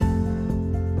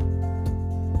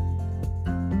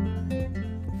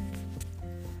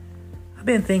I've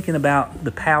been thinking about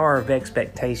the power of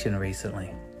expectation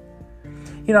recently.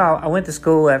 You know, I went to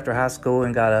school after high school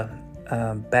and got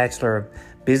a Bachelor of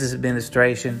Business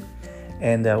Administration.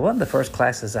 And one of the first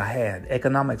classes I had,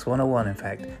 Economics 101, in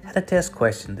fact, had a test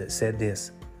question that said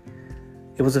this.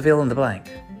 It was a fill in the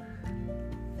blank.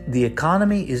 The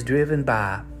economy is driven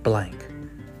by blank.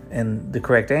 And the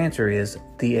correct answer is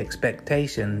the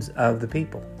expectations of the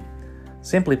people.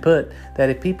 Simply put,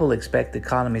 that if people expect the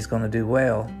economy is going to do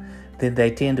well, then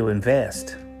they tend to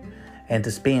invest and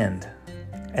to spend,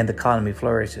 and the economy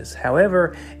flourishes.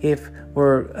 However, if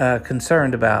we're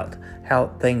concerned about how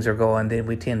things are going, then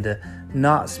we tend to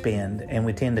not spend and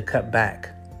we tend to cut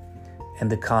back,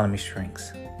 and the economy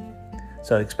shrinks.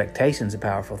 So expectation is a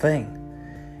powerful thing.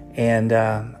 And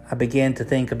I began to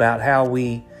think about how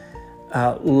we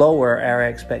lower our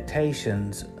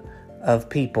expectations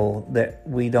of people that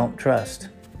we don't trust.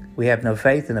 We have no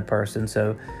faith in a person,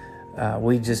 so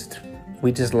we just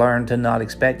learn to not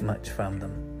expect much from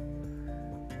them.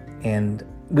 And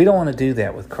we don't want to do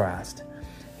that with Christ.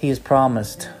 He has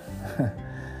promised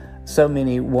so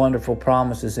many wonderful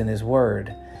promises in His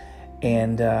Word,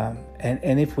 and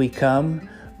if we come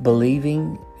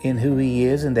believing in who He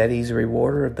is and that He's a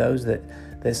rewarder of those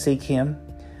that seek Him,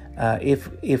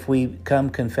 if we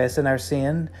come confessing our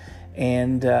sin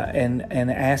and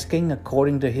asking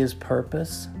according to His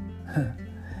purpose,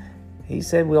 He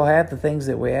said we'll have the things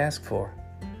that we ask for.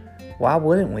 Why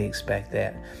wouldn't we expect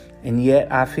that? And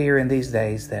yet I fear in these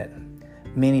days that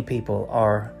many people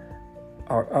are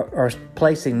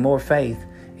placing more faith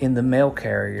in the mail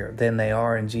carrier than they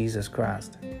are in Jesus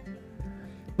Christ.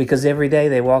 Because every day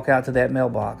they walk out to that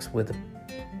mailbox with a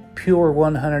pure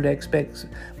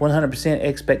 100%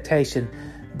 expectation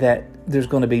that there's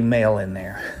going to be mail in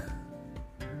there.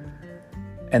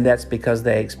 And that's because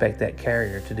they expect that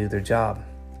carrier to do their job.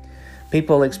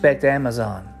 People expect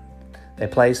Amazon. They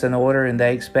place an order and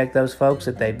they expect those folks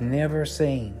that they've never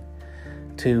seen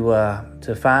to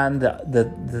find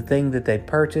the thing that they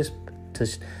purchased,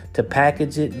 to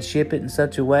package it and ship it in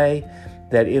such a way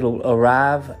that it'll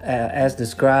arrive as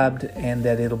described and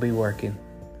that it'll be working.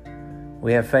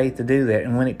 We have faith to do that,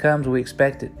 and when it comes, we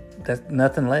expect it. That's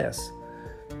nothing less,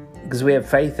 because we have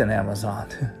faith in Amazon.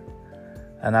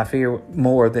 And I fear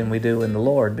more than we do in the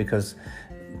Lord, because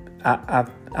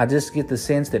I just get the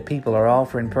sense that people are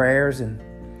offering prayers and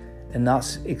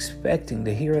not expecting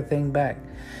to hear a thing back.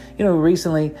 You know,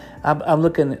 recently I'm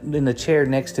looking in the chair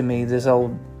next to me, this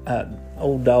old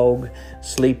dog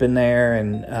sleeping there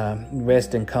and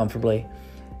resting comfortably.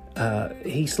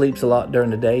 He sleeps a lot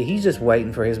during the day. He's just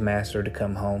waiting for his master to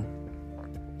come home.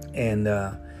 And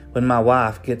when my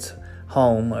wife gets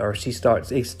home, or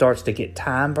it starts to get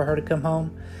time for her to come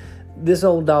home, this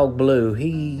old dog Blue,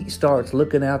 he starts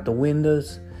looking out the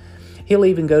windows. He'll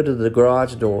even go to the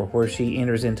garage door where she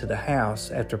enters into the house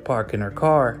after parking her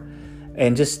car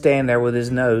and just stand there with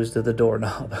his nose to the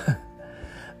doorknob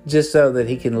just so that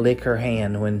he can lick her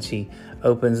hand when she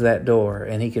opens that door,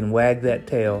 and he can wag that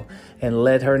tail and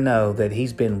let her know that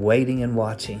he's been waiting and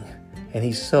watching, and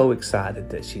he's so excited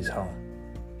that she's home.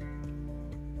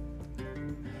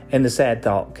 And the sad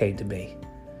thought came to me,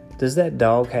 does that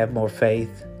dog have more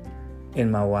faith in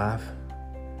my wife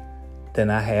than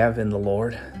I have in the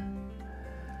Lord?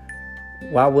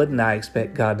 Why wouldn't I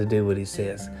expect God to do what He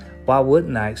says? Why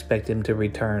wouldn't I expect Him to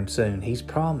return soon? He's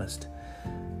promised.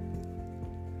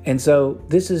 And so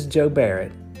this is Joe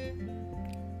Barrett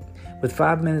with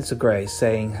 5 minutes of grace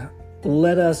saying,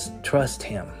 let us trust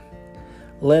Him.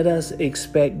 Let us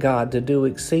expect God to do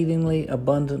exceedingly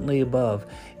abundantly above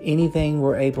anything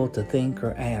we're able to think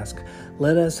or ask.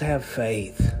 Let us have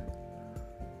faith.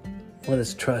 Let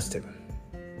us trust Him.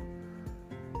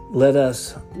 Let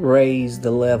us raise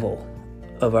the level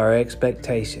of our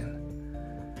expectation,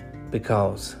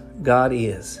 because God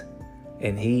is,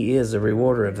 and He is a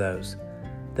rewarder of those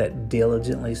that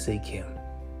diligently seek Him.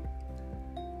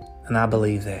 And I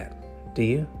believe that. Do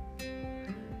you?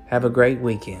 Have a great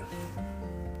weekend.